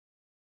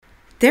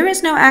There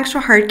is no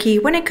actual hard key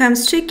when it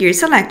comes to gear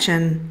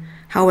selection.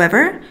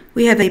 However,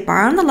 we have a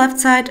bar on the left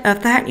side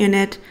of the head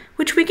unit,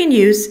 which we can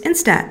use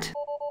instead.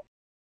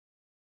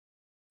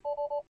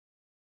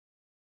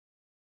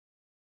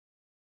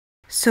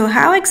 So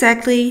how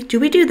exactly do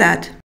we do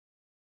that?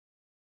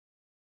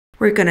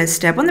 We're going to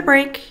step on the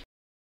brake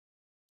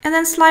and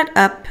then slide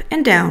up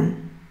and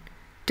down.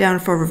 Down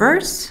for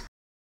reverse,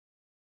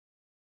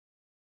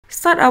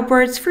 slide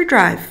upwards for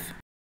drive.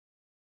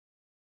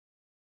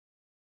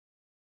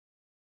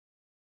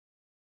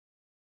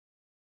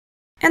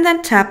 And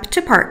then tap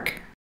to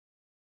park.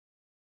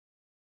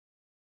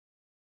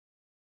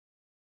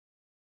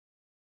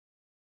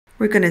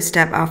 We're going to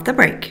step off the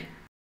brake.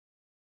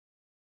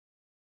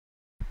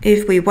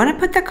 If we want to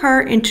put the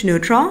car into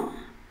neutral,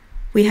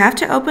 we have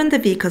to open the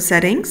vehicle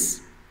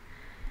settings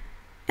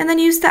and then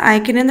use the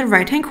icon in the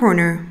right-hand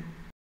corner.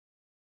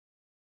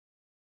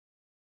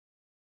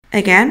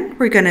 Again,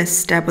 we're going to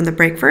step on the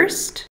brake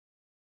first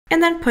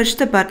and then push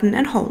the button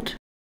and hold.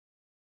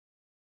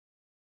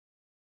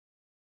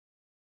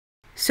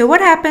 So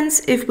what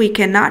happens if we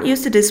cannot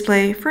use the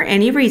display for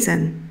any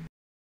reason?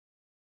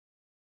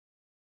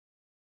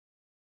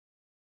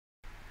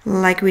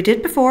 Like we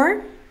did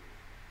before,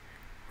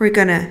 we're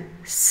going to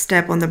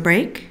step on the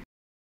brake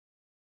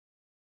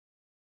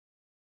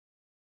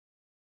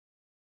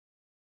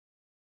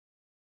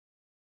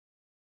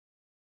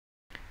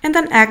and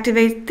then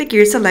activate the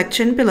gear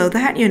selection below the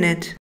head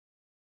unit.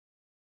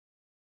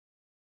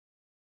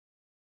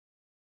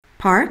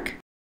 Park,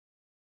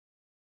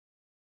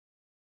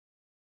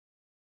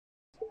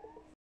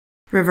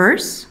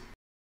 reverse,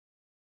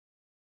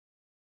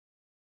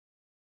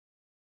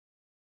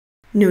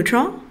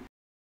 neutral,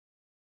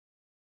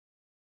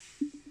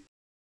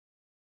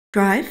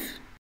 drive,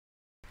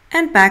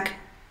 and back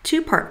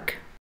to park.